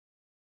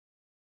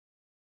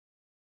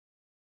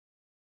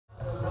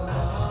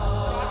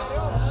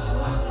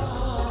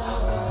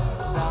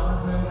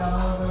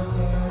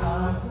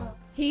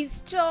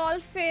He's tall,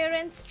 fair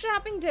and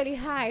strapping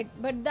Delhiite,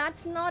 but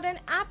that's not an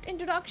apt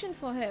introduction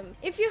for him.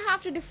 If you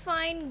have to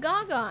define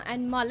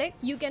Gagan Malik,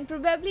 you can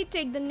probably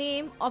take the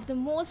name of the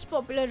most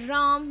popular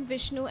Ram,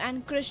 Vishnu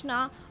and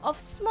Krishna of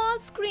small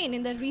screen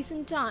in the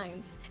recent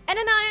times.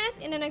 Nnis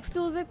in an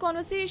exclusive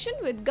conversation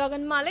with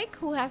Gagan Malik,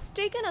 who has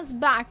taken us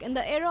back in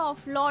the era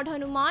of Lord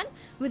Hanuman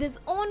with his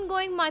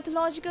ongoing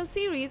mythological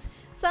series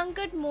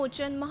Sankat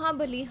Mochan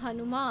Mahabali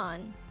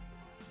Hanuman.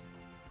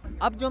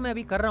 अब जो मैं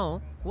अभी कर रहा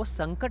हूँ वो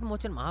संकट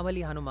मोचन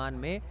महाबली हनुमान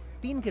में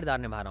 3 किरदार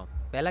निभा रहा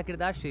हूँ। पहला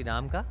किरदार श्री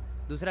राम का,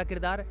 दूसरा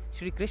किरदार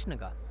श्री कृष्ण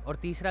का और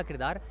तीसरा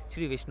किरदार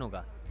श्री विष्णु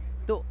का।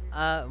 तो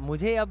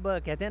मुझे अब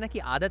कहते हैं ना कि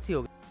आदत सी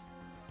हो गई।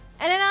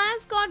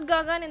 Nnis got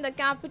Gagan in the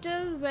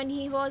capital when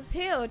he was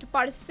here to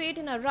participate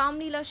in a Ram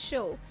Leela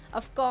show.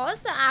 Of course,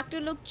 the actor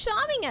looked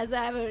charming as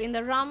ever in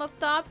the Ram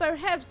avatar,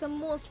 perhaps the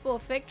most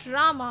perfect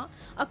Rama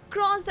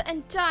across the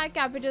entire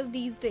capital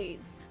these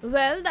days.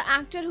 Well, the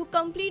actor who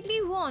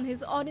completely won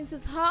his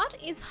audience's heart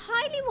is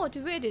highly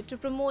motivated to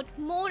promote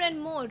more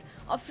and more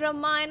of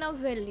Ramayana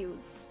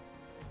values.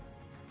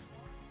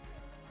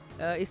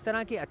 इस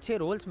तरह के अच्छे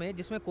roles में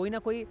जिसमें कोई ना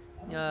कोई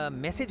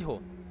message हो,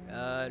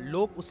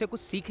 लोग उससे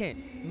कुछ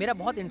सीखें, मेरा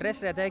बहुत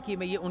इंटरेस्ट रहता है कि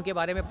मैं ये उनके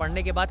बारे में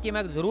पढ़ने के बाद कि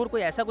मैं ज़रूर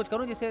कोई ऐसा कुछ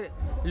करूं जिससे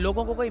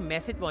लोगों को कोई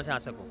मैसेज पहुंचा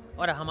सकूं।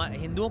 और हम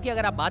हिंदुओं की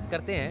अगर आप बात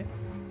करते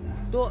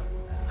हैं तो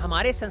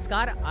हमारे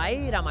संस्कार आए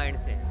ही रामायण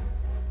से,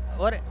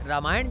 और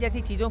रामायण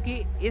जैसी चीज़ों की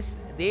इस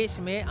देश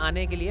में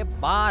आने के लिए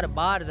बार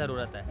बार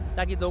ज़रूरत है,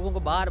 ताकि लोगों को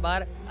बार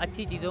बार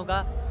अच्छी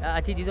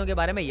चीज़ों के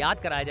बारे में याद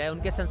कराया जाए,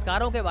 उनके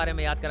संस्कारों के बारे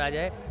में याद कराया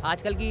जाए।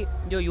 आजकल की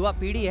जो युवा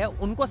पीढ़ी है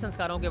उनको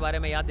संस्कारों के बारे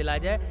में याद दिलाया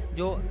जाए,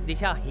 जो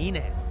दिशाहीन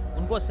है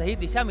उनको सही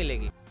दिशा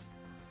मिलेगी।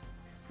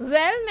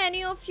 Well,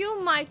 many of you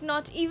might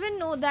not even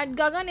know that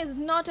Gagan is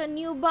not a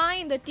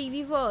newbie in the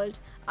TV world.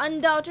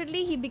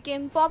 Undoubtedly, he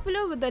became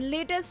popular with the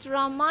latest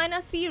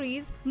Ramayana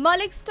series.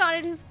 Malik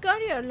started his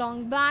career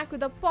long back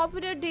with a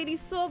popular daily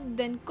soap,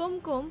 then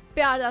Kumkum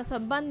Pyara Sa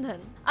Bandhan.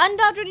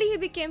 Undoubtedly, he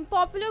became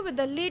popular with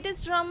the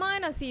latest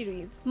Ramayana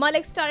series.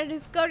 Malik started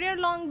his career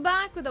long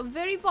back with a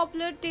very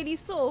popular daily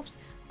soaps,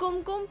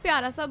 Kumkum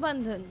Pyara Sa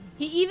Bandhan.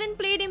 He even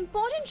played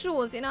important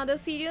roles in other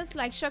serials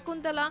like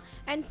Shakuntala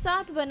and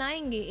Saath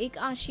Banayenge Ek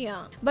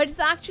Aashiyan. But it's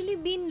actually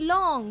been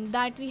long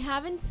that we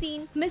haven't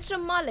seen Mr.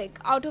 Malik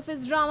out of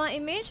his drama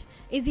image.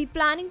 Is he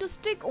planning to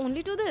stick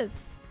only to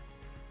this?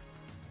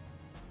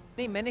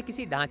 नहीं, मैंने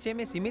किसी ढांचे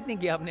में सीमित नहीं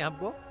किया अपने आप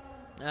को।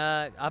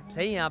 आप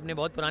सही हैं, आपने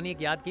बहुत पुरानी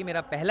एक याद की।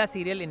 मेरा पहला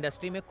सीरियल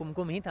इंडस्ट्री में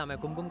कुमकुम ही था, मैं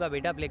कुमकुम का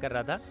बेटा प्ले कर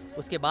रहा था।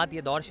 उसके बाद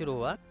ये दौर शुरू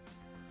हुआ।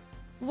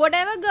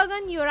 Whatever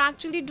Gagan, you're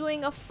actually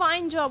doing a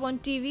fine job on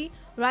TV,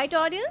 right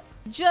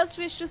audience? Just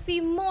wish to see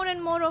more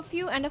and more of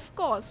you, and of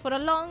course for a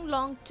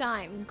long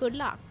time. Good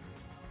luck.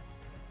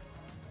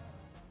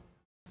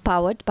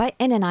 Powered by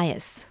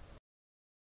Nnis.